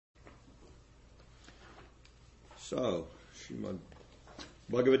So, Srimad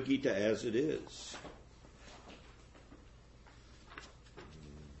Bhagavad Gita as it is.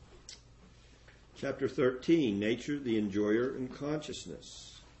 Chapter 13, Nature, the Enjoyer, and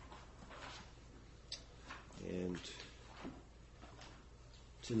Consciousness. And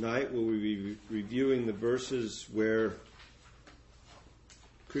tonight we'll be reviewing the verses where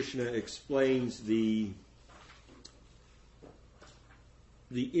Krishna explains the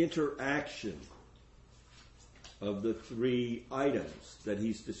interaction of the three items that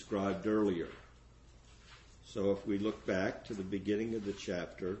he's described earlier. So if we look back to the beginning of the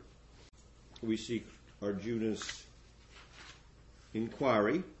chapter, we see Arjuna's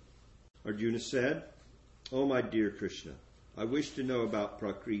inquiry. Arjuna said, "O my dear Krishna, I wish to know about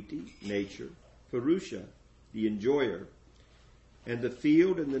Prakriti, nature, Purusha, the enjoyer, and the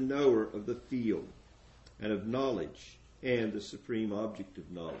field and the knower of the field, and of knowledge, and the supreme object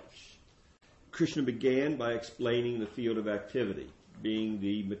of knowledge." Krishna began by explaining the field of activity, being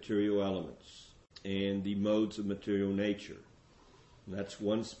the material elements and the modes of material nature. And that's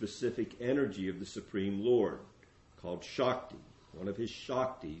one specific energy of the Supreme Lord, called Shakti. One of his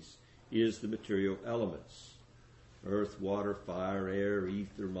Shaktis is the material elements: earth, water, fire, air,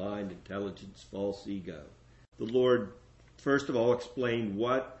 ether, mind, intelligence, false ego. The Lord, first of all, explained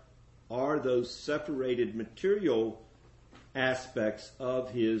what are those separated material aspects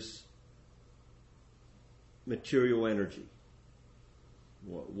of his material energy.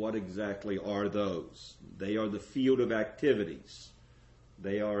 What exactly are those? They are the field of activities.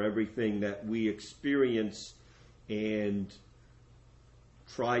 They are everything that we experience and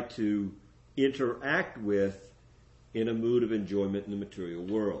try to interact with in a mood of enjoyment in the material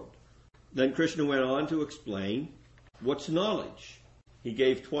world. Then Krishna went on to explain what's knowledge. He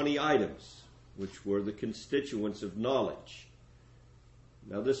gave 20 items, which were the constituents of knowledge.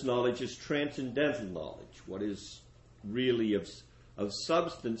 Now this knowledge is transcendental knowledge. What is really of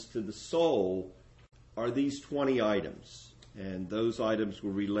substance to the soul are these 20 items. And those items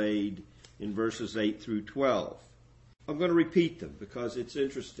were relayed in verses 8 through 12. I'm going to repeat them because it's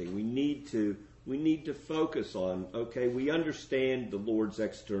interesting. We need to focus on, okay, we understand the Lord's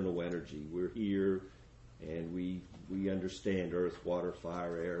external energy. We're here and we understand earth, water,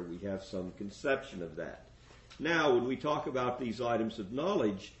 fire, air. We have some conception of that. Now, when we talk about these items of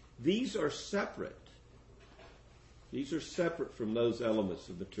knowledge, these are separate. These are separate from those elements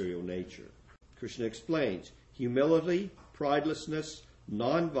of material nature. Krishna explains humility, pridelessness,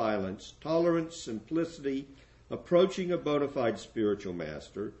 nonviolence, tolerance, simplicity, approaching a bona fide spiritual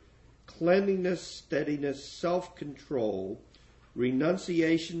master, cleanliness, steadiness, self-control,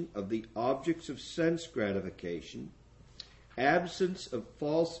 renunciation of the objects of sense gratification, absence of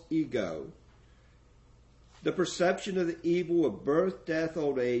false ego, the perception of the evil of birth, death,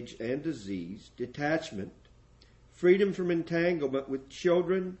 old age, and disease, detachment, freedom from entanglement with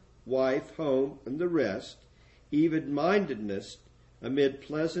children, wife, home, and the rest, even-mindedness amid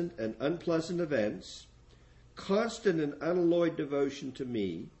pleasant and unpleasant events, constant and unalloyed devotion to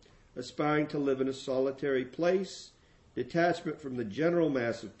me, aspiring to live in a solitary place, detachment from the general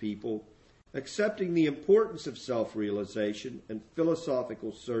mass of people, accepting the importance of self-realization, and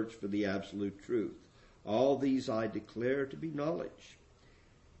philosophical search for the absolute truth. All these I declare to be knowledge.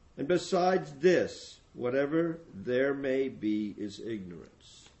 And besides this, whatever there may be is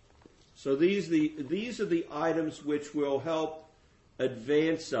ignorance. So these are the items which will help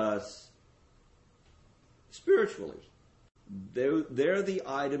advance us spiritually. They're the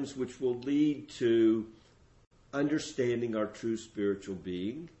items which will lead to understanding our true spiritual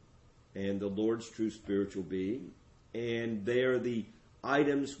being and the Lord's true spiritual being. And they are the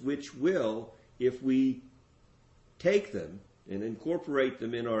items which will, if we take them and incorporate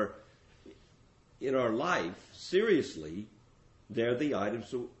them in our life seriously, they're the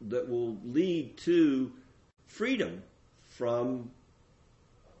items that will lead to freedom from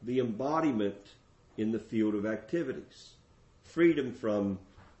the embodiment in the field of activities. Freedom from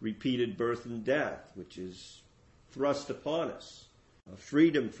repeated birth and death, which is thrust upon us.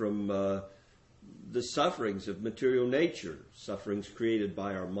 Freedom from the sufferings of material nature, sufferings created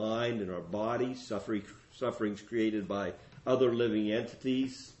by our mind and our body, sufferings created by other living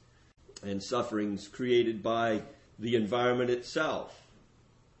entities, and sufferings created by the environment itself.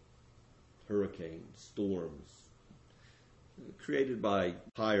 Hurricanes, storms, created by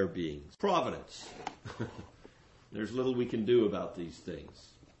higher beings. Providence. There's little we can do about these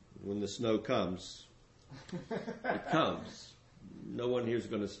things. When the snow comes, it comes. No one here is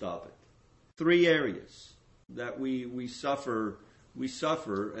going to stop it. 3 areas that we suffer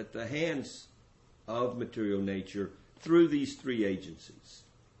at the hands of material nature through these 3 agencies.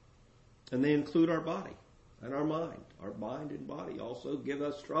 And they include our body. and our mind. Our mind and body also give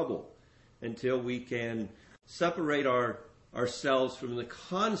us trouble until we can separate ourselves from the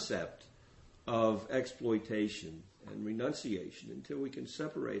concept of exploitation and renunciation. Until we can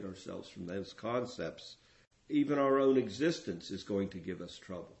separate ourselves from those concepts, even our own existence is going to give us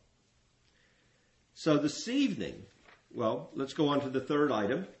trouble. So this evening, well, let's go on to the third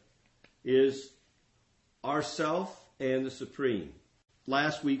item, is ourself and the supreme.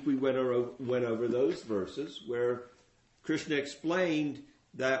 Last week we went over those verses where Krishna explained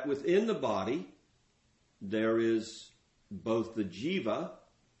that within the body there is both the jiva,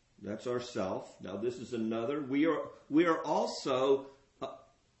 that's ourself. Now this is another. We are also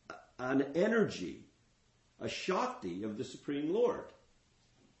an energy, a Shakti of the Supreme Lord.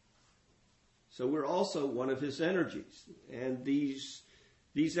 So we're also one of his energies. And these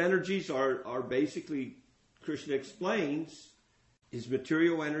energies are basically, Krishna explains, his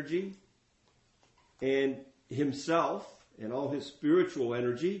material energy and himself and all his spiritual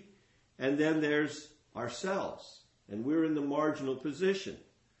energy. And then there's ourselves. And we're in the marginal position.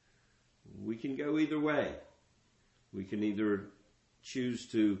 We can go either way. We can either choose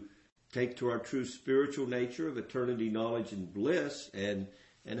to take to our true spiritual nature of eternity, knowledge, and bliss and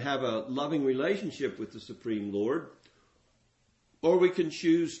have a loving relationship with the Supreme Lord, or we can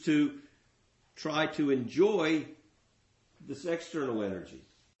choose to try to enjoy this external energy.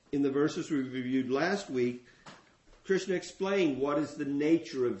 In the verses we reviewed last week, Krishna explained what is the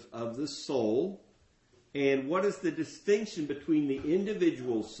nature of the soul and what is the distinction between the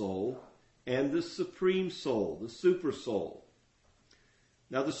individual soul and the supreme soul, the super soul.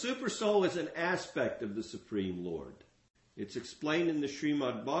 Now the super soul is an aspect of the Supreme Lord. It's explained in the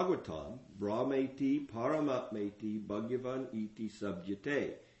Srimad Bhagavatam, Brahmeti Paramatmeti Bhagavan iti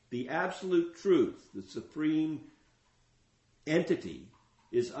sabjate. The absolute truth, the supreme entity,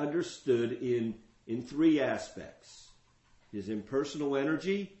 is understood in three aspects. His impersonal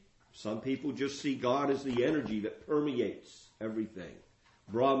energy. Some people just see God as the energy that permeates everything.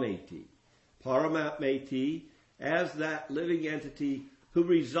 Brahmeti. Paramatmeti, as that living entity who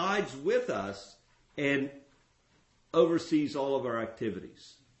resides with us and oversees all of our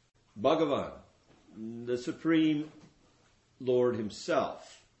activities. Bhagavan, the Supreme Lord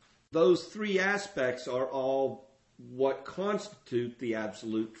himself. Those three aspects are all what constitute the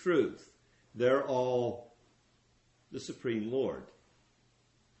absolute truth. They're all the Supreme Lord.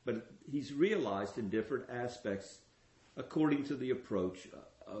 But he's realized in different aspects according to the approach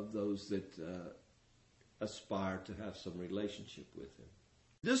of those that aspire to have some relationship with him.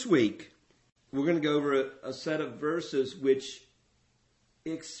 This week, we're going to go over a set of verses which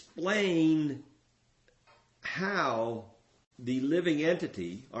explain how the living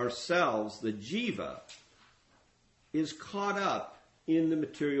entity, ourselves, the jiva, is caught up in the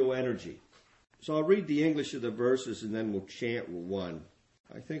material energy. So I'll read the English of the verses and then we'll chant one.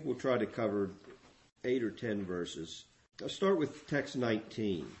 I think we'll try to cover 8 or 10 verses. I'll start with text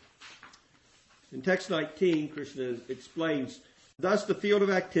 19. In text 19, Krishna explains, thus the field of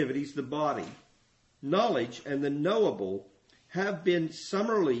activities, the body, knowledge, and the knowable have been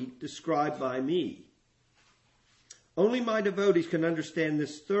summarily described by me. Only my devotees can understand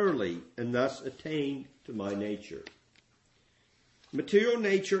this thoroughly and thus attain to my nature. Material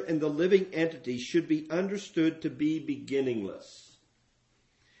nature and the living entity should be understood to be beginningless.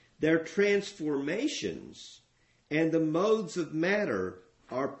 Their transformations and the modes of matter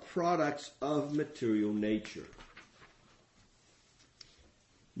are products of material nature.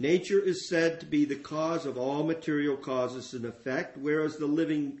 Nature is said to be the cause of all material causes and effect, whereas the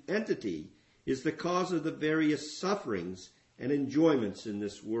living entity is the cause of the various sufferings and enjoyments in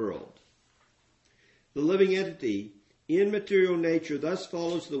this world. The living entity in material nature thus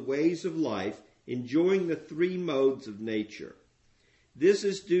follows the ways of life, enjoying the three modes of nature. This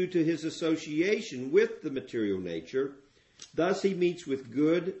is due to his association with the material nature. Thus he meets with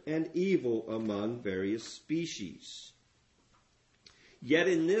good and evil among various species. Yet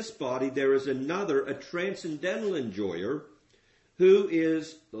in this body there is another, a transcendental enjoyer, who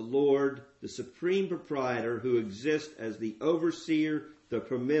is the Lord, the supreme proprietor, who exists as the overseer, the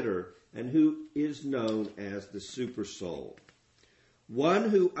permitter, and who is known as the super soul. One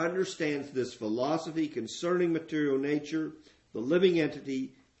who understands this philosophy concerning material nature, the living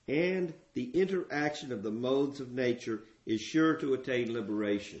entity, and the interaction of the modes of nature is sure to attain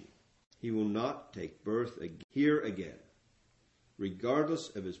liberation. He will not take birth here again,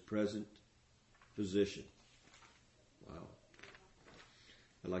 regardless of his present position. Wow.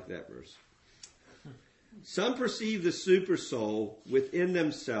 I like that verse. Some perceive the super soul within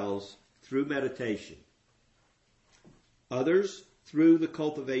themselves through meditation. Others through the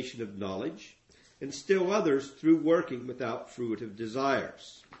cultivation of knowledge. and still others through working without fruitive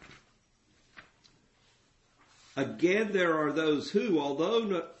desires. Again, there are those who,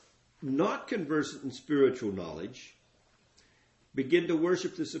 although not conversant in spiritual knowledge, begin to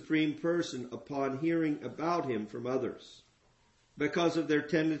worship the Supreme Person upon hearing about him from others. Because of their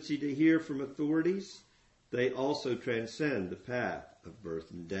tendency to hear from authorities, they also transcend the path of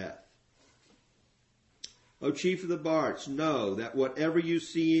birth and death. O Chief of the Bards, know that whatever you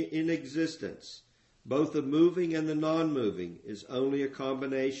see in existence, both the moving and the non-moving, is only a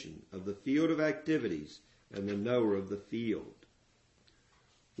combination of the field of activities and the knower of the field.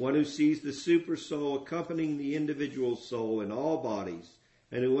 One who sees the super soul accompanying the individual soul in all bodies,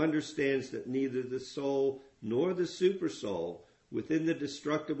 and who understands that neither the soul nor the super soul within the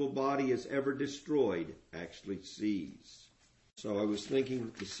destructible body is ever destroyed, actually sees. So I was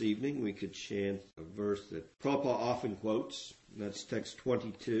thinking this evening we could chant a verse that Prabhupada often quotes. That's text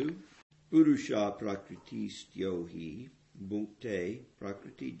 22. Purusha prakriti styohi bhunkte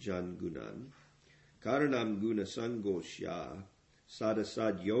prakriti jan gunan karanam guna sangosya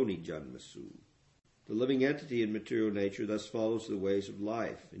sadasad yoni janmasu. The living entity in material nature thus follows the ways of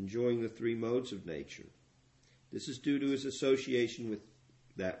life, enjoying the three modes of nature. This is due to his association with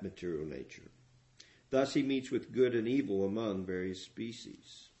that material nature. Thus he meets with good and evil among various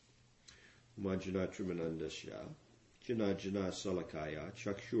species. Umajana Trimanandasya, Jana Jana Salakaya,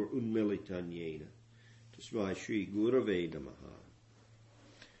 Chakshur Unmilitanyena, Tasmai Shri Gurave Namaha.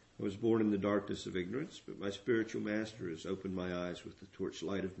 I was born in the darkness of ignorance, but my spiritual master has opened my eyes with the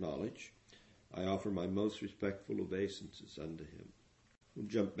torchlight of knowledge. I offer my most respectful obeisances unto him. We'll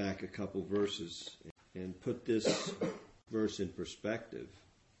jump back a couple verses and put this verse in perspective.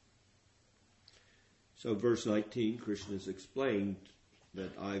 So verse 19, Krishna has explained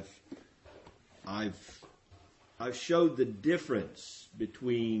that I've showed the difference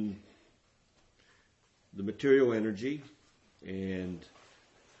between the material energy and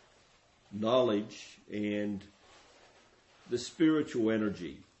knowledge and the spiritual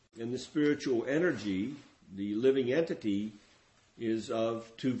energy. And the spiritual energy, the living entity, is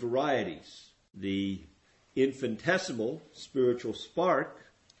of two varieties. The infinitesimal spiritual spark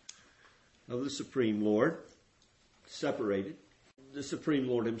of the Supreme Lord, separated, the Supreme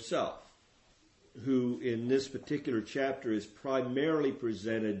Lord himself, who in this particular chapter is primarily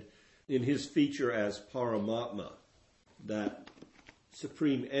presented in his feature as Paramatma, that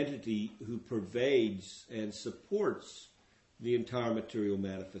supreme entity who pervades and supports the entire material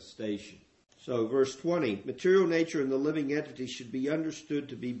manifestation. So verse 20, material nature and the living entity should be understood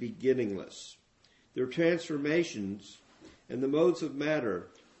to be beginningless. Their transformations and the modes of matter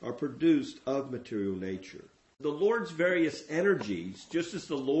are produced of material nature. The Lord's various energies, just as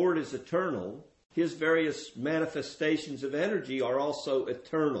the Lord is eternal, his various manifestations of energy are also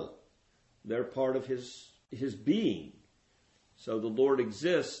eternal. They're part of his being. So the Lord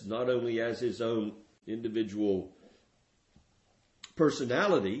exists not only as his own individual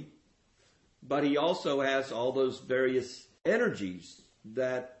personality, but he also has all those various energies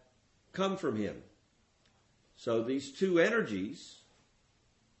that come from him. So these two energies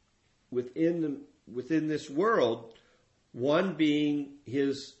within this world, one being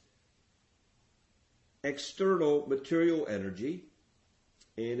his external material energy.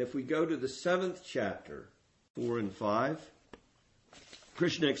 And if we go to the 7th chapter, 4 and 5,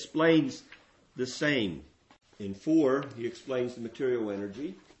 Krishna explains the same. In 4, he explains the material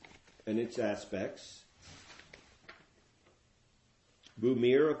energy and its aspects.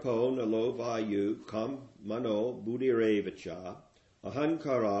 Bhumir apo nalo vayu kam mano buddhirevacha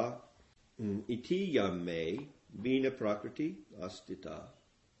ahankara iti yamme vina prakriti astita.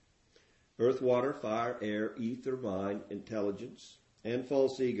 Earth, water, fire, air, ether, mind, intelligence, and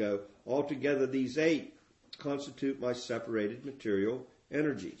false ego, altogether these 8 constitute my separated material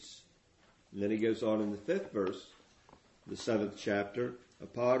energies. And then he goes on in the 5th verse, the 7th chapter,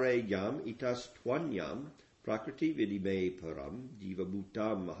 apare yam itas twanyam prakriti vidime param jiva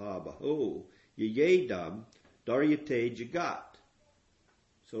bhutam mahabaho yayedam daryate jagat.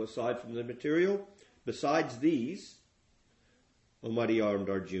 So aside from the material, besides these, O mighty armed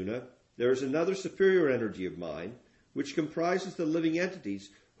Arjuna, there is another superior energy of mine, which comprises the living entities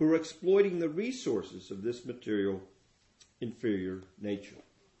who are exploiting the resources of this material inferior nature.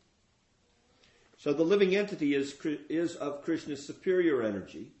 So the living entity is of Krishna's superior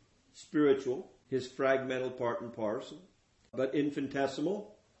energy, spiritual, his fragmental part and parcel, but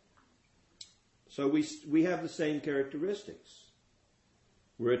infinitesimal. So we have the same characteristics.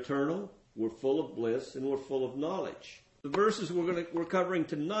 We're eternal, we're full of bliss, and we're full of knowledge. The verses we're covering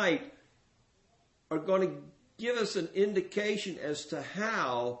tonight are going to give us an indication as to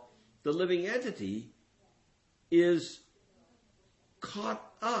how the living entity is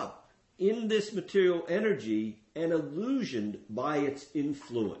caught up in this material energy and illusioned by its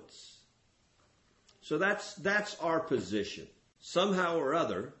influence. So that's our position. Somehow or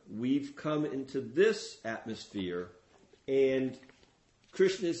other, we've come into this atmosphere, and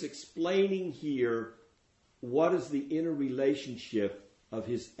Krishna is explaining here what is the interrelationship of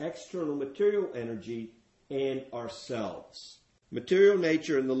his external material energy and ourselves. Material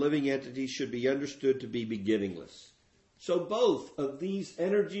nature and the living entity should be understood to be beginningless. So both of these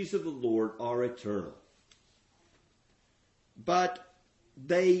energies of the Lord are eternal. But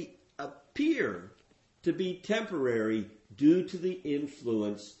they appear to be temporary due to the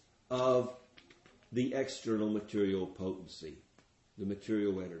influence of the external material potency, the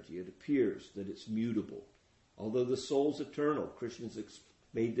material energy. It appears that it's mutable. Although the soul's eternal, Krishna's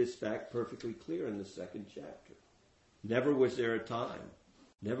made this fact perfectly clear in the second chapter. Never was there a time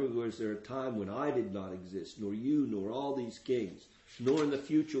when I did not exist, nor you, nor all these kings, nor in the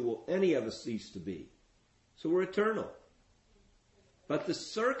future will any of us cease to be. So we're eternal. But the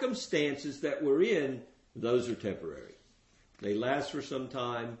circumstances that we're in, those are temporary. They last for some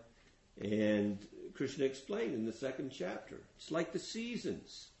time, and Krishna explained in the second chapter. It's like the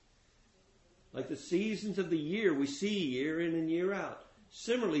seasons. Like the seasons of the year we see year in and year out.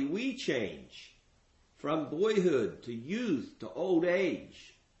 Similarly, we change from boyhood to youth to old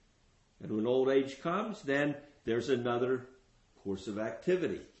age. And when old age comes, then there's another course of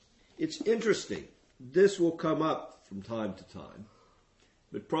activity. It's interesting. This will come up from time to time.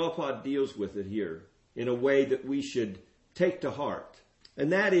 But Prabhupada deals with it here in a way that we should take to heart.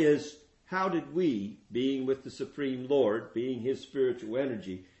 And that is, how did we, being with the Supreme Lord, being his spiritual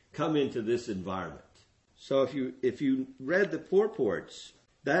energy, come into this environment? So if you read the purports,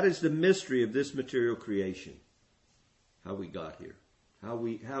 that is the mystery of this material creation. How we got here. How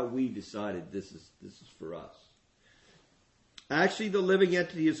we decided this is for us. Actually, the living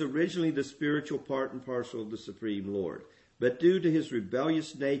entity is originally the spiritual part and parcel of the Supreme Lord. But due to his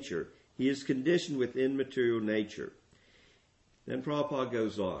rebellious nature, he is conditioned within material nature. Then Prabhupada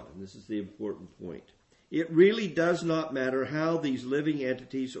goes on, and this is the important point. It really does not matter how these living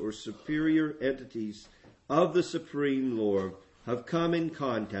entities or superior entities of the Supreme Lord have come in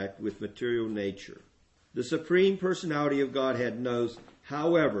contact with material nature. The Supreme Personality of Godhead knows,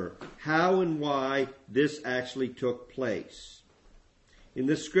 however, how and why this actually took place. In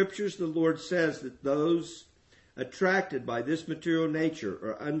the scriptures, the Lord says that those attracted by this material nature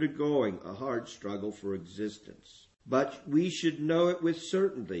are undergoing a hard struggle for existence. But we should know it with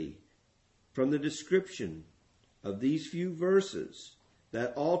certainty from the description of these few verses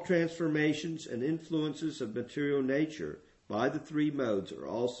that all transformations and influences of material nature by the three modes are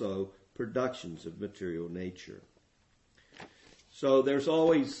also productions of material nature. So there's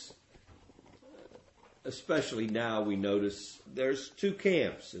always, especially now, we notice there's two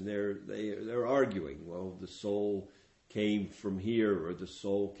camps, and they're arguing. Well, the soul came from here, or the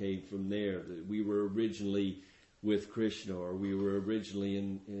soul came from there. We were originally with Krishna, or we were originally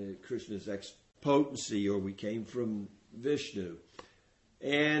in Krishna's potency, or we came from Vishnu.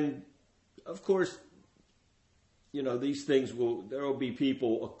 And of course, these things there will be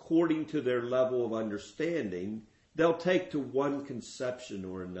people, according to their level of understanding, they'll take to one conception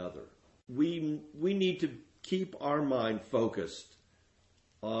or another. We need to keep our mind focused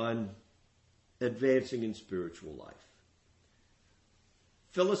on advancing in spiritual life.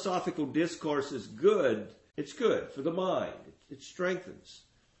 Philosophical discourse is good. It's good for the mind. It strengthens.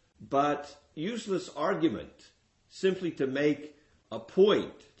 But useless argument, simply to make a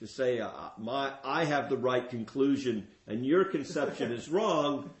point, to say, I have the right conclusion and your conception is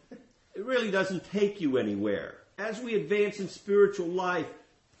wrong, it really doesn't take you anywhere. As we advance in spiritual life,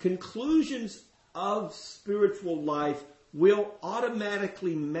 conclusions of spiritual life will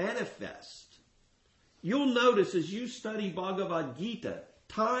automatically manifest. You'll notice as you study Bhagavad Gita,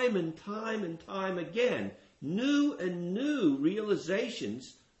 time and time and time again, new and new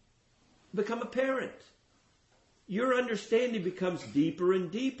realizations become apparent. Your understanding becomes deeper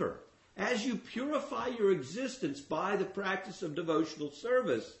and deeper. As you purify your existence by the practice of devotional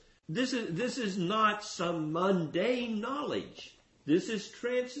service, this is not some mundane knowledge. This is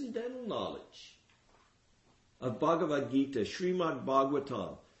transcendental knowledge of Bhagavad Gita, Srimad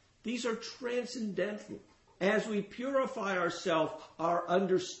Bhagavatam. These are transcendental. As we purify ourselves, our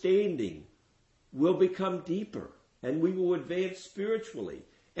understanding will become deeper, and we will advance spiritually.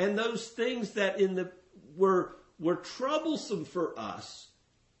 And those things that were troublesome for us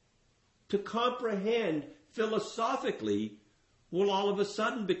to comprehend philosophically will all of a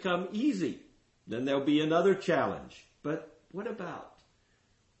sudden become easy. Then there'll be another challenge. But what about?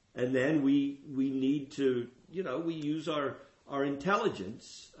 And then we need to, we use our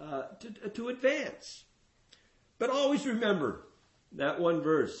intelligence to advance. But always remember that one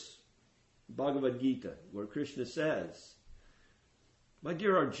verse, Bhagavad Gita, where Krishna says, "My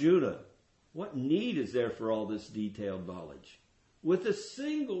dear Arjuna, what need is there for all this detailed knowledge? With a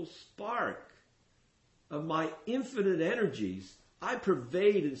single spark of my infinite energies, I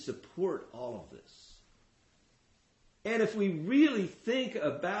pervade and support all of this." And if we really think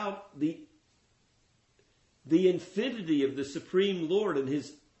about the infinity of the Supreme Lord and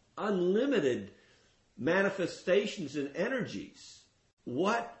His unlimited manifestations and energies,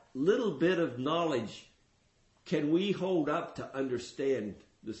 what little bit of knowledge can we hold up to understand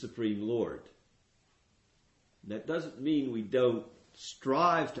the Supreme Lord? That doesn't mean we don't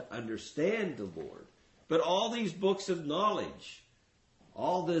strive to understand the Lord, but all these books of knowledge,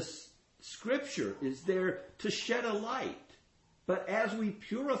 all this Scripture is there to shed a light. But as we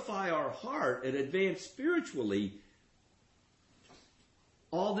purify our heart and advance spiritually,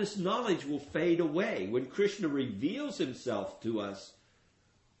 all this knowledge will fade away. When Krishna reveals Himself to us,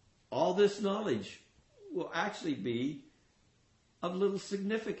 all this knowledge will actually be of little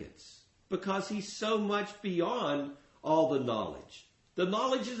significance, because He's so much beyond all the knowledge. The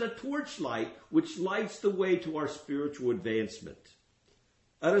knowledge is a torchlight which lights the way to our spiritual advancement.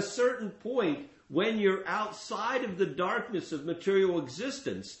 At a certain point, when you're outside of the darkness of material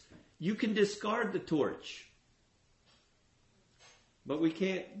existence, you can discard the torch. But we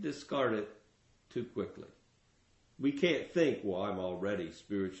can't discard it too quickly. We can't think, well, I'm already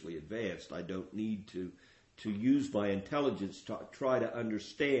spiritually advanced. I don't need to use my intelligence to try to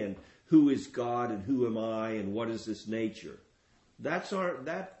understand who is God and who am I and what is this nature. That's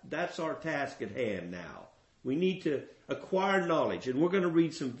our task at hand now. We need to acquire knowledge. And we're going to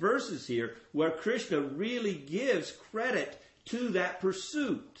read some verses here where Krishna really gives credit to that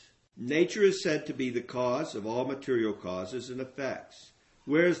pursuit. Nature is said to be the cause of all material causes and effects,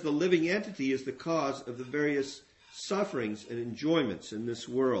 whereas the living entity is the cause of the various sufferings and enjoyments in this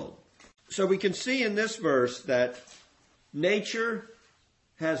world. So we can see in this verse that nature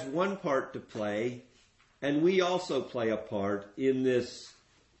has one part to play, and we also play a part in this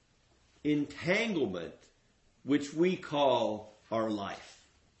entanglement which we call our life.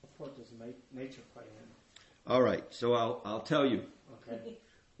 What does nature play in? All right, so I'll tell you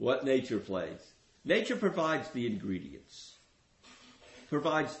what nature plays. Nature provides the ingredients,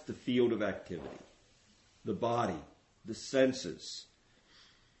 provides the field of activity, the body, the senses.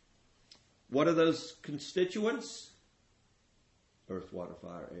 What are those constituents? Earth, water,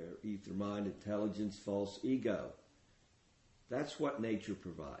 fire, air, ether, mind, intelligence, false ego. That's what nature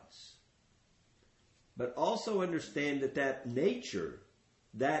provides. But also understand that nature,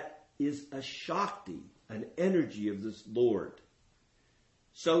 that is a Shakti, an energy of this Lord.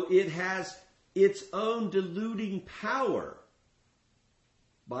 So it has its own deluding power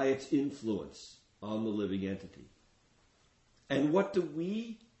by its influence on the living entity. And what do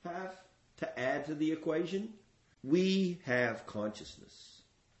we have to add to the equation? We have consciousness.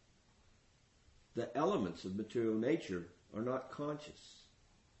 The elements of material nature are not conscious.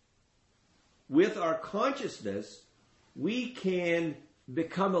 With our consciousness, we can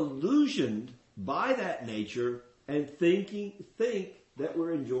become illusioned by that nature and think that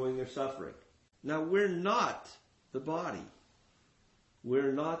we're enjoying or suffering. Now, we're not the body.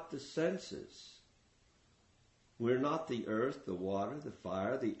 We're not the senses. We're not the earth, the water, the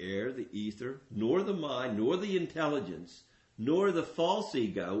fire, the air, the ether, nor the mind, nor the intelligence, nor the false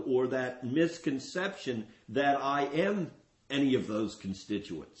ego, or that misconception that I am any of those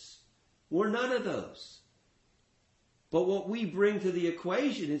constituents. We're none of those. But what we bring to the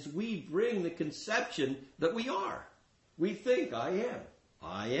equation is we bring the conception that we are. We think, I am.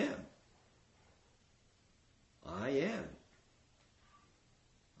 I am. I am.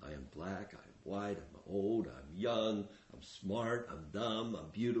 I am black, I'm white, I'm old, I'm young, I'm smart, I'm dumb,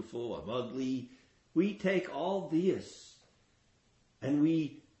 I'm beautiful, I'm ugly. We take all this and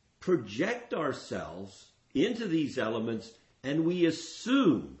we project ourselves into these elements and we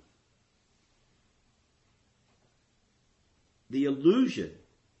assume the illusion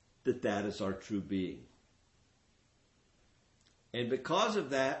that that is our true being. And because of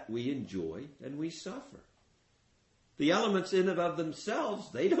that, we enjoy and we suffer. The elements in and of themselves,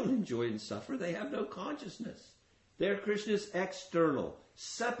 they don't enjoy and suffer. They have no consciousness. They're Krishna's external,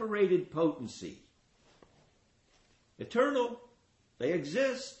 separated potency. Eternal, they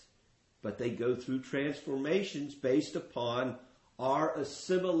exist, but they go through transformations based upon our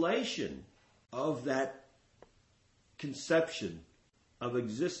assimilation of that conception of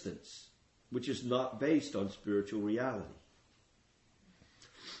existence, which is not based on spiritual reality.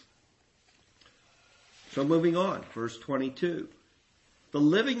 So moving on, verse 22. The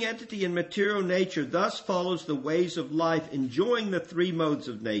living entity in material nature thus follows the ways of life, enjoying the three modes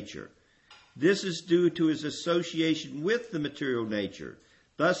of nature. This is due to his association with the material nature.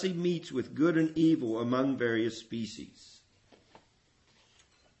 Thus he meets with good and evil among various species.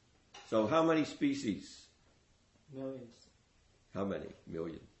 So how many species? Millions. How many?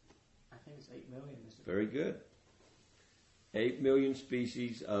 Million. I think it's 8 million. Isn't it? Very good. 8 million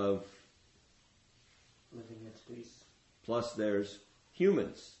species of Living entities. plus there's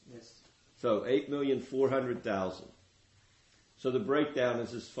humans. Yes. So 8,400,000. So the breakdown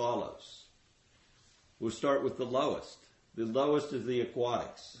is as follows. We'll start with the lowest. The lowest is the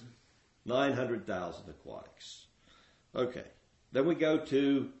aquatics. 900,000 aquatics. Okay. Then we go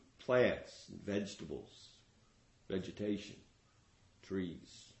to plants, vegetables, vegetation,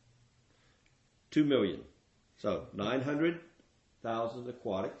 trees. 2 million. So 900,000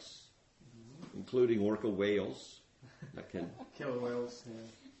 aquatics, including orca whales that can Killer whales.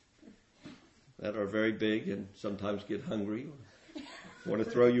 Yeah. that are very big and sometimes get hungry or want to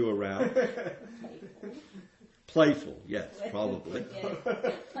throw you around. Playful, yes, probably.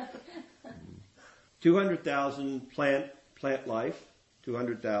 200,000 plant life,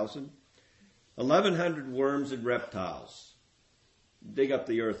 200,000. 1,100 worms and reptiles. Dig up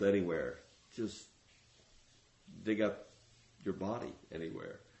the earth anywhere. Just dig up your body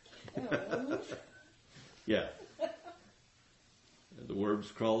anywhere. Yeah. And the worms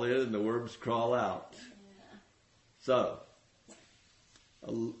crawl in and the worms crawl out. Yeah. So,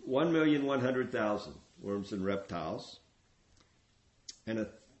 1,100,000 worms and reptiles, and 1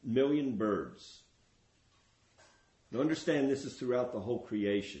 million birds. Now understand this is throughout the whole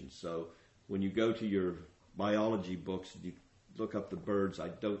creation, so when you go to your biology books and you look up the birds, I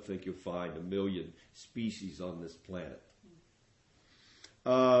don't think you'll find 1 million species on this planet.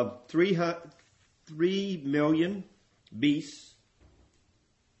 3 million beasts,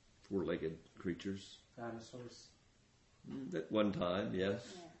 4-legged creatures. Dinosaurs. At one time, yes.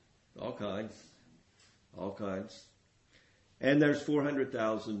 Yeah. All kinds. All kinds. And there's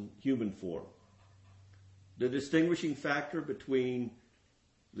 400,000 human form. The distinguishing factor between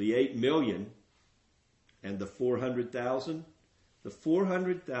the 8 million and the 400,000, the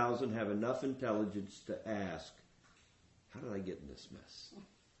 400,000 have enough intelligence to ask, how did I get in this mess?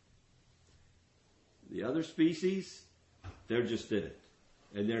 The other species, they're just in it.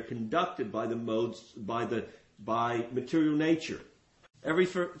 And they're conducted by the modes, by material nature.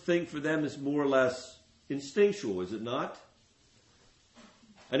 Everything for them is more or less instinctual, is it not?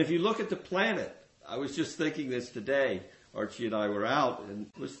 And if you look at the planet, I was just thinking this today, Archie and I were out, and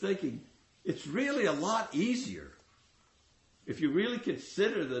was thinking, it's really a lot easier. If you really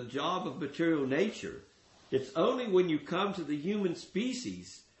consider the job of material nature, it's only when you come to the human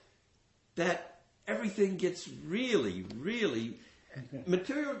species that everything gets really, really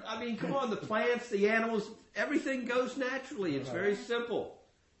material. I mean, come on, the plants, the animals, everything goes naturally. It's very simple.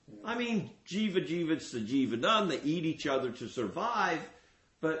 I mean, jiva jivats the jiva none. They eat each other to survive,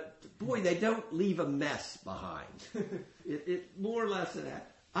 but boy, they don't leave a mess behind. It more or less than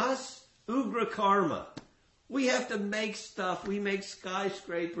that. Us, ugra karma. We have to make stuff. We make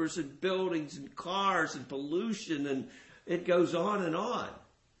skyscrapers and buildings and cars and pollution, and it goes on and on.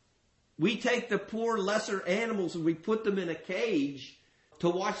 We take the poor lesser animals and we put them in a cage to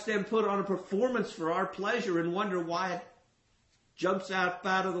watch them put on a performance for our pleasure and wonder why it jumps out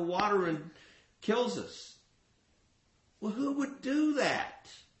of the water and kills us. Well, who would do that?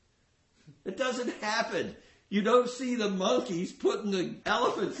 It doesn't happen. You don't see the monkeys putting the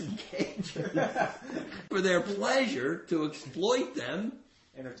elephants in cages for their pleasure to exploit them.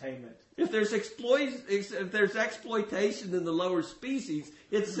 Entertainment. If there's exploitation in the lower species,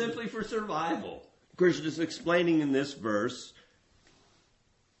 it's simply for survival. Krishna is explaining in this verse,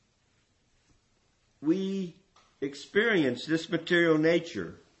 we experience this material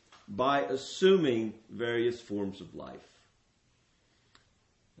nature by assuming various forms of life.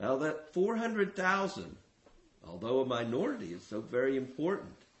 Now that 400,000, although a minority, is so very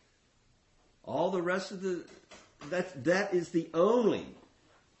important. All the rest of that is the only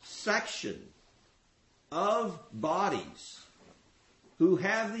section of bodies who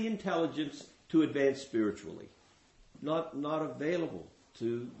have the intelligence to advance spiritually, not available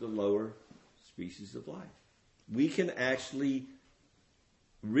to the lower species of life. We can actually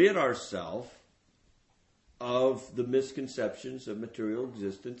rid ourselves of the misconceptions of material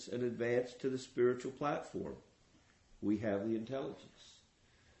existence and advance to the spiritual platform. We have the intelligence.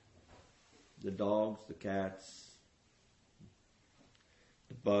 The dogs, the cats,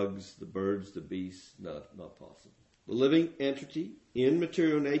 the bugs, the birds, the beasts, not possible. The living entity in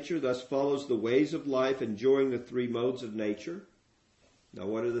material nature thus follows the ways of life, enjoying the three modes of nature. Now,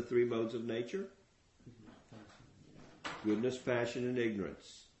 what are the three modes of nature? Goodness, passion, and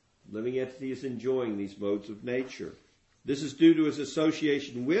ignorance. Living entity is enjoying these modes of nature. This is due to his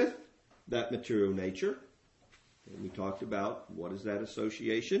association with that material nature. And we talked about what is that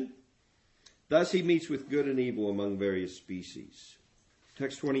association. Thus he meets with good and evil among various species.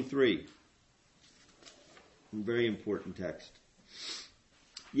 Text 23. A very important text.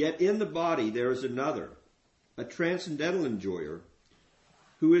 Yet in the body there is another, a transcendental enjoyer,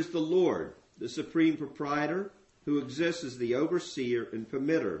 who is the Lord, the supreme proprietor, who exists as the overseer and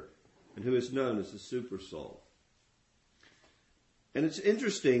permitter, and who is known as the supersoul. And it's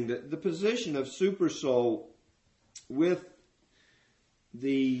interesting that the position of supersoul with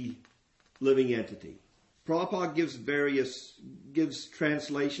the living entity. Prabhupada gives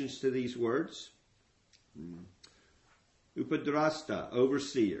translations to these words. Upadrasta,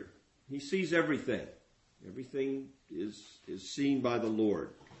 overseer. He sees everything. Everything is seen by the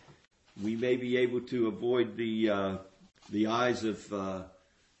Lord. We may be able to avoid the eyes of the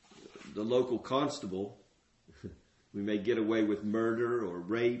local constable. We may get away with murder or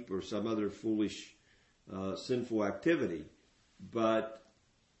rape or some other foolish, sinful activity. But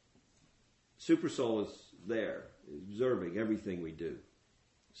Supersoul is there, observing everything we do.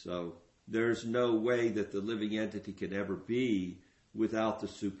 So there's no way that the living entity can ever be without the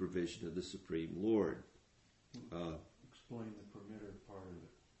supervision of the Supreme Lord. Explain the permitter part of it.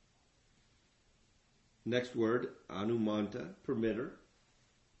 Next word, Anumanta, permitter.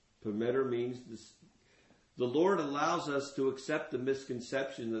 Permitter means this. The Lord allows us to accept the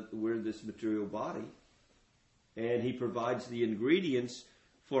misconception that we're this material body, and He provides the ingredients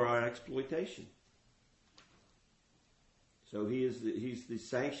for our exploitation. So He's the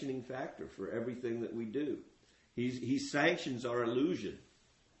sanctioning factor for everything that we do. He sanctions our illusion.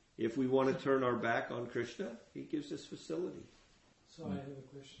 If we want to turn our back on Krishna, He gives us facility. So I have a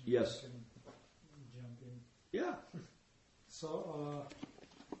question. Yes. I can jump in. Yeah. So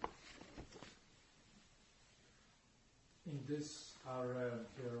in this our realm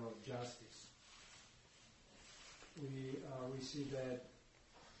here of justice, we see that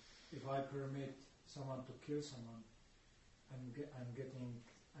if I permit someone to kill someone,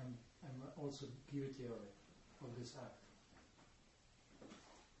 I'm also guilty of this act.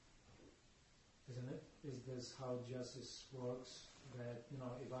 Isn't it? Is this how justice works? That,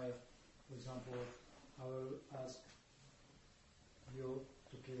 if I, for example, I will ask you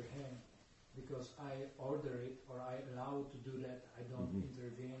to kill him because I order it or I allow to do that, I don't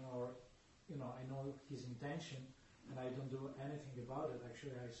intervene, or, I know his intention and I don't do anything about it.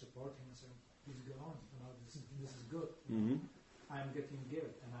 Actually, I support him and say, please go on, this is good. I'm getting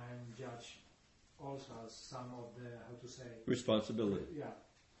guilt and I'm judged also as some of the, Responsibility. Yeah.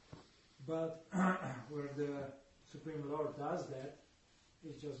 But where the Supreme Lord does that,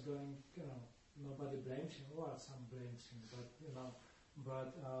 it's just going, nobody blames him. Well, some blames him,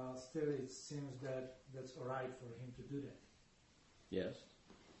 but still it seems that that's all right for him to do that. Yes.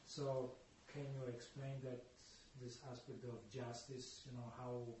 So can you explain that this aspect of justice,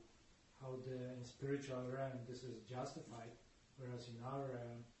 how in spiritual realm this is justified, whereas in our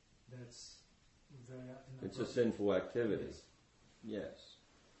realm that's it's a sinful activity. Yes. Yes.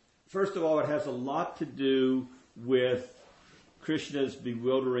 First of all, it has a lot to do with Krishna's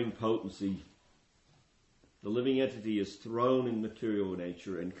bewildering potency. The living entity is thrown in material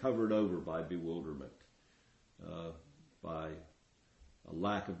nature and covered over by bewilderment, by a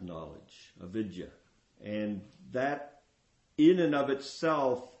lack of knowledge, avidya. And that in and of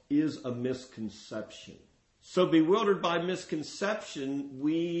itself is a misconception. So bewildered by misconception,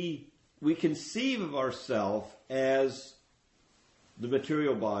 we conceive of ourselves as the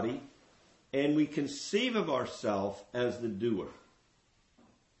material body, and we conceive of ourselves as the doer.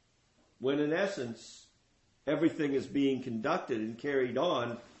 When in essence, everything is being conducted and carried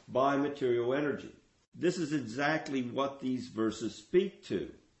on by material energy. This is exactly what these verses speak to,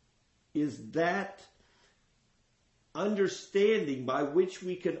 is that understanding by which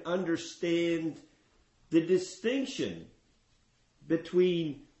we can understand the distinction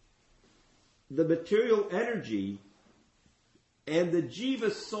between the material energy and the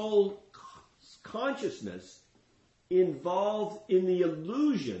jiva soul consciousness involved in the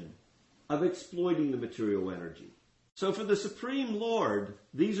illusion of exploiting the material energy. So for the Supreme Lord,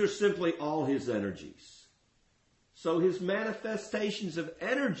 these are simply all His energies. So His manifestations of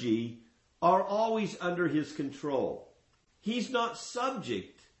energy are always under His control. He's not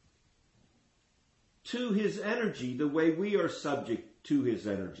subject to His energy the way we are subject to His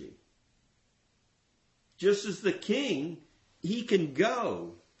energy. just as the king, he can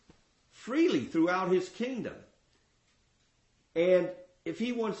go freely throughout his kingdom. And if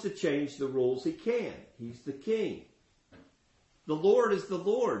he wants to change the rules, he can. He's the king. The Lord is the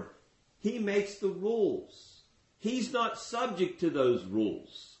Lord. He makes the rules. He's not subject to those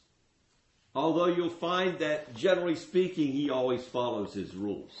rules. Although you'll find that, generally speaking, he always follows his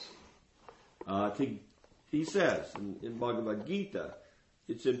rules. He says in Bhagavad Gita,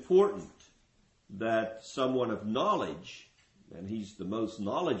 it's important that someone of knowledge, and he's the most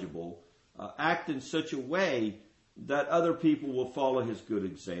knowledgeable, act in such a way that other people will follow his good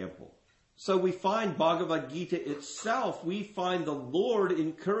example. So we find Bhagavad Gita itself, we find the Lord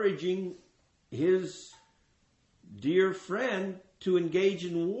encouraging his dear friend to engage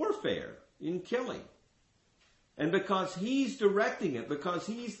in warfare, in killing. And because he's directing it, because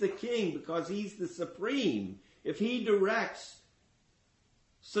he's the king, because he's the supreme, if he directs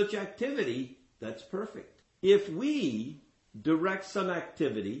such activity, that's perfect. If we direct some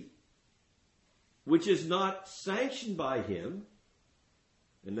activity which is not sanctioned by him,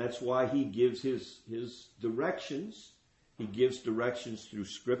 and that's why he gives his directions. He gives directions through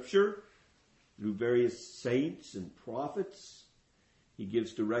Scripture, through various saints and prophets. He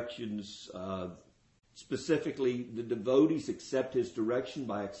gives directions, specifically the devotees accept his direction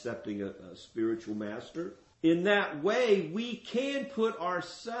by accepting a spiritual master. In that way, we can put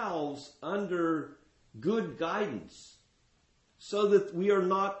ourselves under good guidance so that we are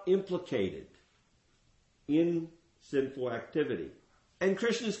not implicated in sinful activity. And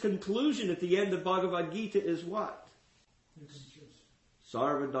Krishna's conclusion at the end of Bhagavad Gita is what?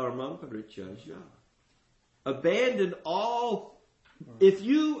 Sarva dharmam parityajya. Abandon all. If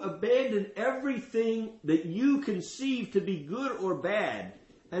you abandon everything that you conceive to be good or bad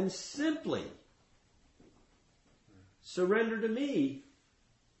and simply surrender to me,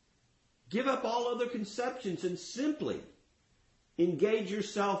 give up all other conceptions and simply engage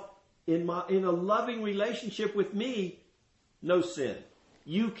yourself in a loving relationship with me, no sin.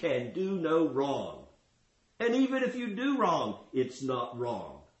 You can do no wrong. And even if you do wrong, it's not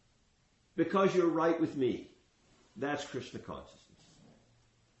wrong. Because you're right with me. That's Krishna consciousness.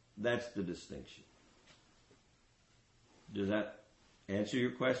 That's the distinction. Does that answer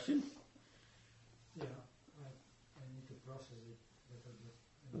your question? Yeah, I need to process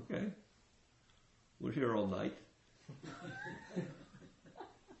it better. Okay. We're here all night.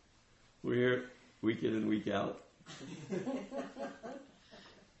 We're here week in and week out.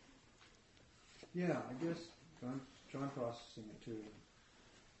 Yeah, I guess John processing it too.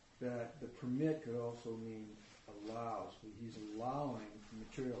 That the permit could also mean allows. He's allowing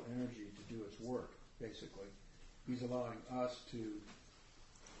material energy to do its work, basically. He's allowing us to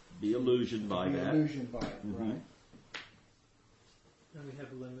Be illusioned by be that. illusioned by it, Mhm. right? And we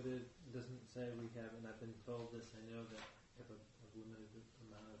have limited, it doesn't say we have, and I've been told this, I know that we have a limited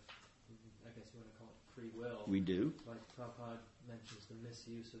amount of, I guess you want to call it free will. We do. Like Prabhupada mentions the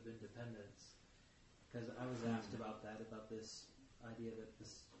misuse of independence. Because I was asked about that, about this idea that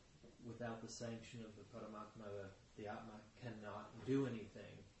this, without the sanction of the Paramatma, the Atma cannot do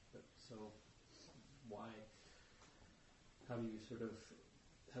anything. But so why, how do you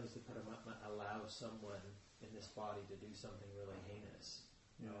how does the Paramatma allow someone in this body to do something really heinous?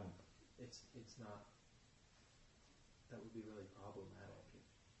 Yeah. It's not, that would be really problematic.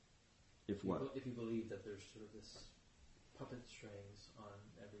 If what? If you believe that there's sort of this puppet strings on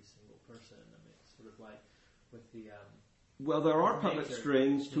every single person. I mean, it's sort of like with the... Well, there are puppet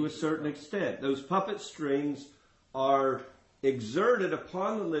strings to a certain extent. Those puppet strings are exerted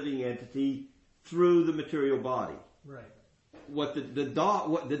upon the living entity through the material body. Right. What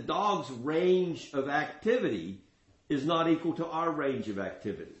the dog's range of activity is not equal to our range of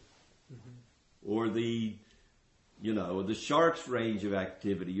activity. Mm-hmm. Or the shark's range of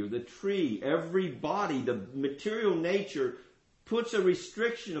activity, or the tree. Every body, the material nature, puts a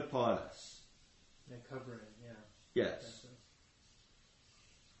restriction upon us. Yeah, covering, yeah. Yes.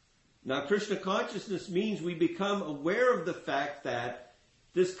 Now, Krishna consciousness means we become aware of the fact that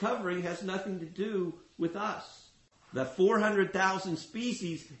this covering has nothing to do with us. The 400,000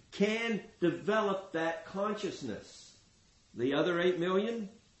 species can develop that consciousness. The other 8 million,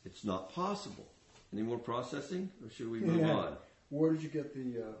 it's not possible. Any more processing, or should we move on? Where did you get the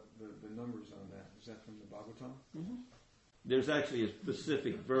numbers on that? Is that from the Bhagavatam? Mm-hmm. There's actually a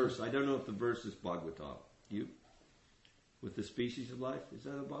specific verse. I don't know if the verse is Bhagavatam. You? With the species of life? Is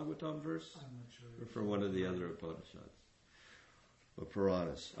that a Bhagavatam verse? I'm not sure. Or from one of the other Upanishads? Or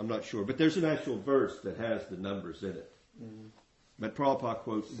Puranas? I'm not sure. But there's an actual verse that has the numbers in it. Mm-hmm. But Prabhupada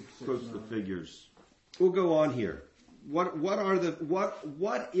quotes the figures. We'll go on here.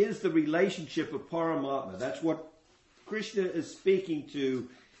 what is the relationship of Paramatma? That's what Krishna is speaking to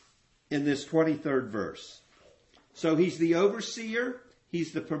in this 23rd verse. So he's the overseer,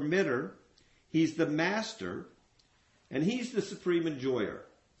 he's the permitter, he's the master, and he's the supreme enjoyer.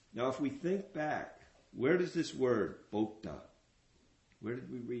 Now if we think back, where does this word, bhokta, where did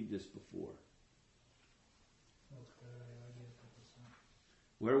we read this before?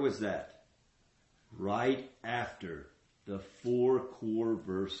 Where was that? Right after the 4 core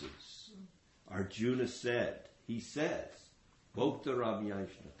verses. Arjuna he says, Bhokta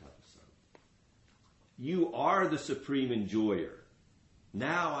Ramyajna Tapasam. You are the supreme enjoyer.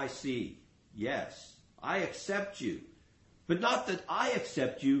 Now I see, yes, I accept you. But not that I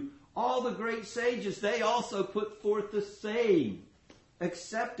accept you. All the great sages, they also put forth the same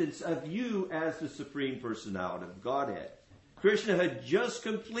acceptance of you as the Supreme Personality of Godhead. Krishna had just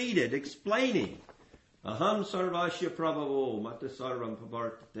completed explaining Aham Sarvasya Prabhavo Mata Sarvam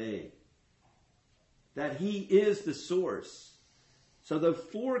Pavartate, that he is the source. So the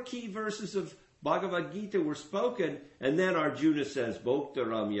 4 key verses of Bhagavad Gita were spoken, and then Arjuna says, Bhokta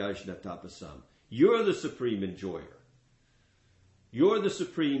Ramyajna Tapasam. You're the supreme enjoyer. You're the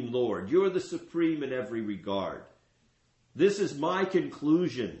supreme Lord. You're the supreme in every regard. This is my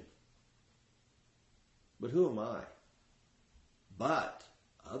conclusion. But who am I? But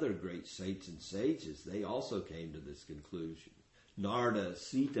other great saints and sages, they also came to this conclusion. Narada,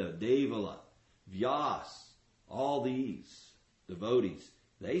 Sita, Devala, Vyas, all these devotees,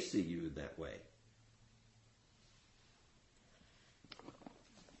 they see you in that way.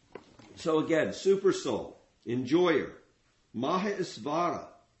 So again, super soul, enjoyer, Maha Isvara,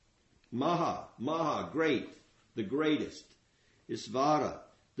 Maha, great, the greatest, Isvara,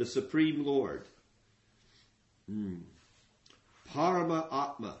 the supreme Lord. Parama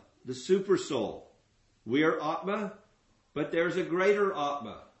Atma, the super soul. We are Atma, but there's a greater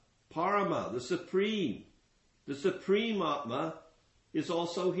Atma. Parama, the supreme. The supreme Atma is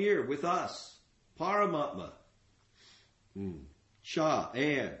also here with us. Paramatma. Cha,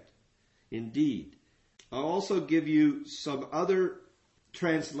 and. Indeed. I'll also give you some other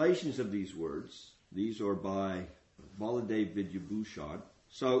translations of these words. These are by Baladev Vidyabhushan.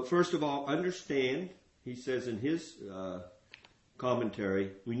 So, first of all, understand, he says in his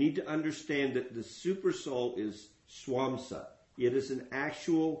commentary, we need to understand that the super soul is Swamsa. It is an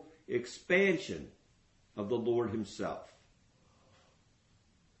actual expansion of the Lord himself.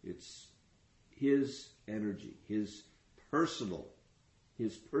 It's his energy, his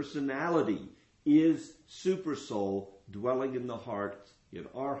personality is super soul dwelling in the heart, in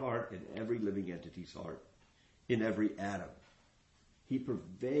our heart, in every living entity's heart, in every atom. He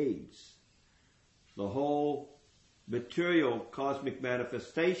pervades the whole material cosmic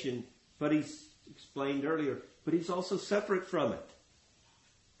manifestation, but he's explained earlier, but he's also separate from it.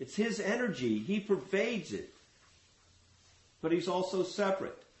 It's his energy. He pervades it. But he's also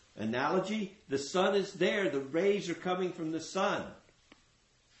separate. Analogy, the sun is there. The rays are coming from the sun.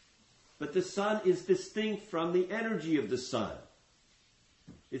 But the sun is distinct from the energy of the sun.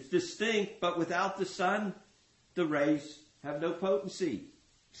 It's distinct, but without the sun, the rays have no potency.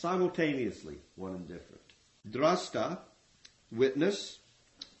 Simultaneously, one and different. Drasta, witness.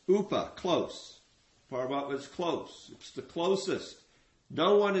 Upa, close. Paramatma is close. It's the closest.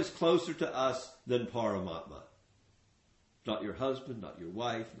 No one is closer to us than Paramatma. Not your husband, not your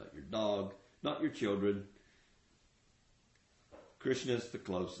wife, not your dog, not your children. Krishna is the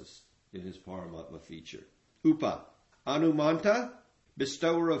closest in his Paramatma feature. Upa, Anumanta,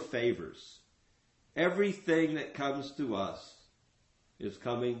 bestower of favors. Everything that comes to us is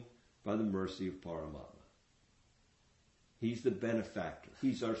coming by the mercy of Paramatma. He's the benefactor.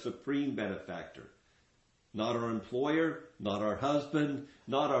 He's our supreme benefactor. Not our employer, not our husband,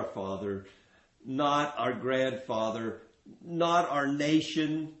 not our father, not our grandfather, not our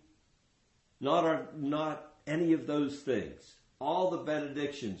nation, not any of those things. All the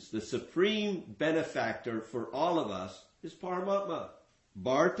benedictions, the supreme benefactor for all of us is Paramatma.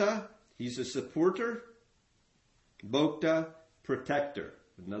 Bharta, he's a supporter. Bhokta, protector.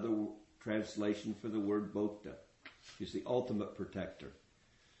 Another translation for the word Bhokta. He's the ultimate protector.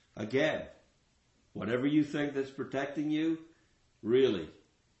 Again, whatever you think that's protecting you, really,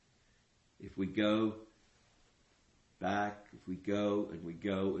 if we go back, if we go and we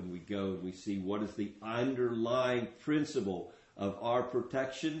go and we go and we see what is the underlying principle of our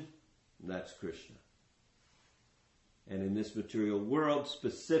protection, that's Krishna. And in this material world,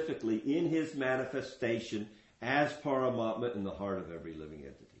 specifically in his manifestation as Paramatma in the heart of every living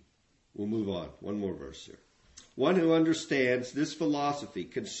entity. We'll move on. One more verse here. One who understands this philosophy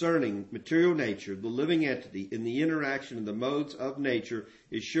concerning material nature, the living entity, and the interaction of the modes of nature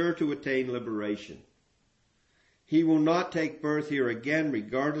is sure to attain liberation. He will not take birth here again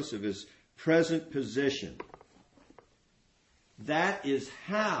regardless of his present position. That is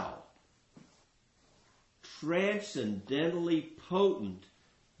how transcendently potent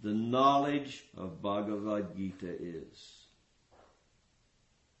the knowledge of Bhagavad Gita is.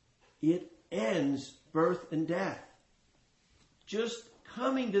 It ends birth and death. Just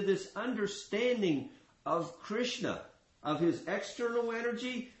coming to this understanding of Krishna, of his external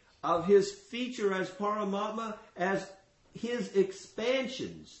energy, of his feature as Paramatma, as his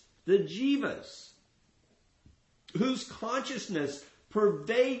expansions, the jivas, whose consciousness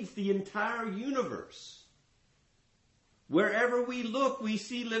pervades the entire universe. Wherever we look, we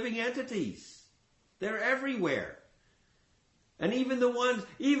see living entities. They're everywhere. And even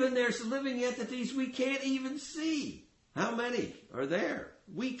there's living entities we can't even see. How many are there?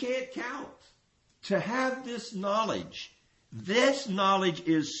 We can't count. To have this knowledge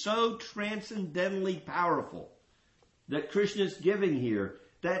is so transcendently powerful that Krishna is giving here,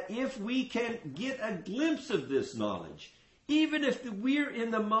 that if we can get a glimpse of this knowledge, even if we're in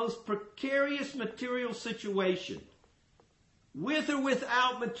the most precarious material situation, with or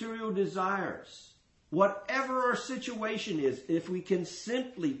without material desires, whatever our situation is, if we can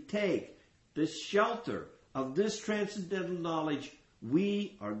simply take the shelter of this transcendental knowledge,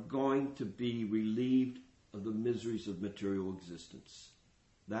 we are going to be relieved of the miseries of material existence.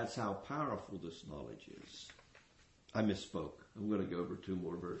 That's how powerful this knowledge is. I misspoke. I'm going to go over 2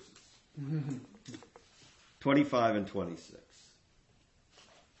 more verses. 25 and 26.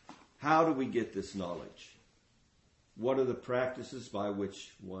 How do we get this knowledge? What are the practices by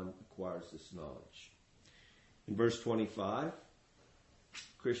which one acquires this knowledge? In verse 25,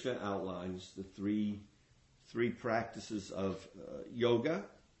 Krishna outlines the three practices of yoga,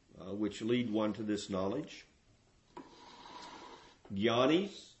 which lead one to this knowledge.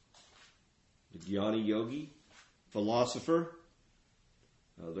 Jnanis, the jnani yogi, philosopher,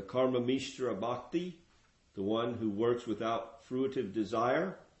 the karma mishra bhakti, the one who works without fruitive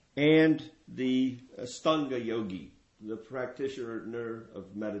desire, and the Astanga yogi, the practitioner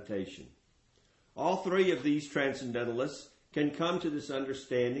of meditation. All 3 of these transcendentalists can come to this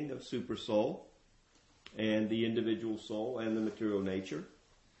understanding of supersoul and the individual soul and the material nature.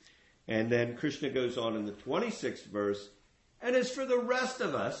 And then Krishna goes on in the 26th verse, and as for the rest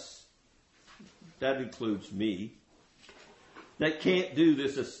of us, that includes me, that can't do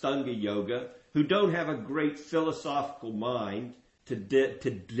this Astanga yoga, who don't have a great philosophical mind to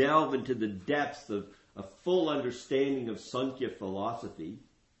delve into the depths of a full understanding of Sankhya philosophy,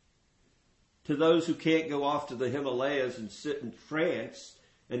 to those who can't go off to the Himalayas and sit in trance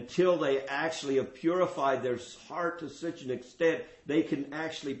until they actually have purified their heart to such an extent they can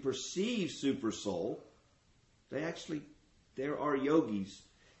actually perceive supersoul. There are yogis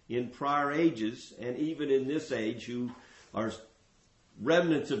in prior ages and even in this age who are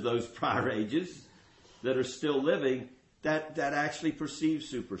remnants of those prior ages that are still living that actually perceive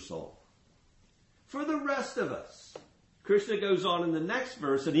supersoul. For the rest of us, Krishna goes on in the next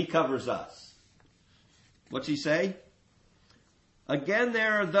verse and he covers us. What's he say? Again,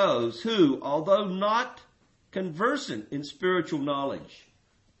 there are those who, although not conversant in spiritual knowledge,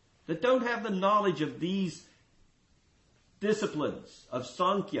 that don't have the knowledge of these disciplines, of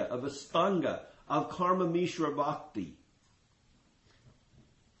Sankhya, of Astanga, of Karma Mishra Bhakti.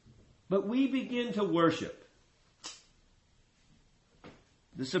 But we begin to worship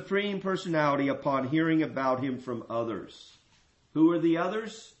the Supreme Personality upon hearing about him from others. Who are the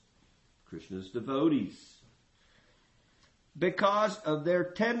others? Krishna's devotees. Because of their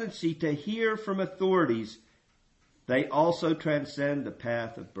tendency to hear from authorities, they also transcend the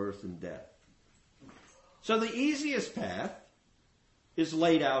path of birth and death. So the easiest path is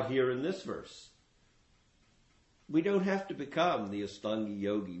laid out here in this verse. We don't have to become the Astanga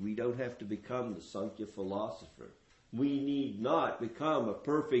yogi. We don't have to become the Sankhya philosopher. We need not become a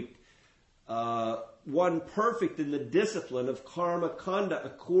perfect in the discipline of karma kanda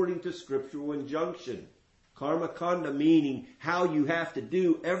according to scriptural injunction. Karma kanda meaning how you have to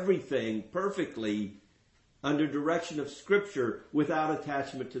do everything perfectly under direction of scripture without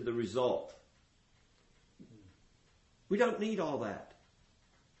attachment to the result. We don't need all that.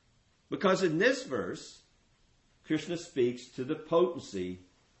 Because in this verse, Krishna speaks to the potency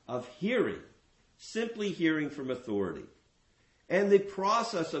of hearing, simply hearing from authority. And the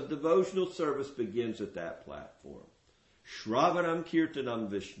process of devotional service begins at that platform. Shravanam kirtanam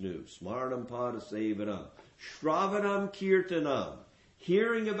Vishnu, smarnam pada sevanam. Shravanam kirtanam,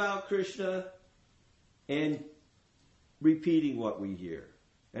 hearing about Krishna and repeating what we hear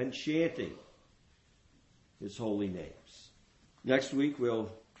and chanting His holy names. Next week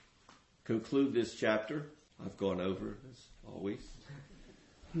we'll conclude this chapter. I've gone over as always.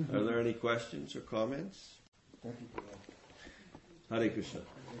 Are there any questions or comments? Thank you for that. Hare Krishna.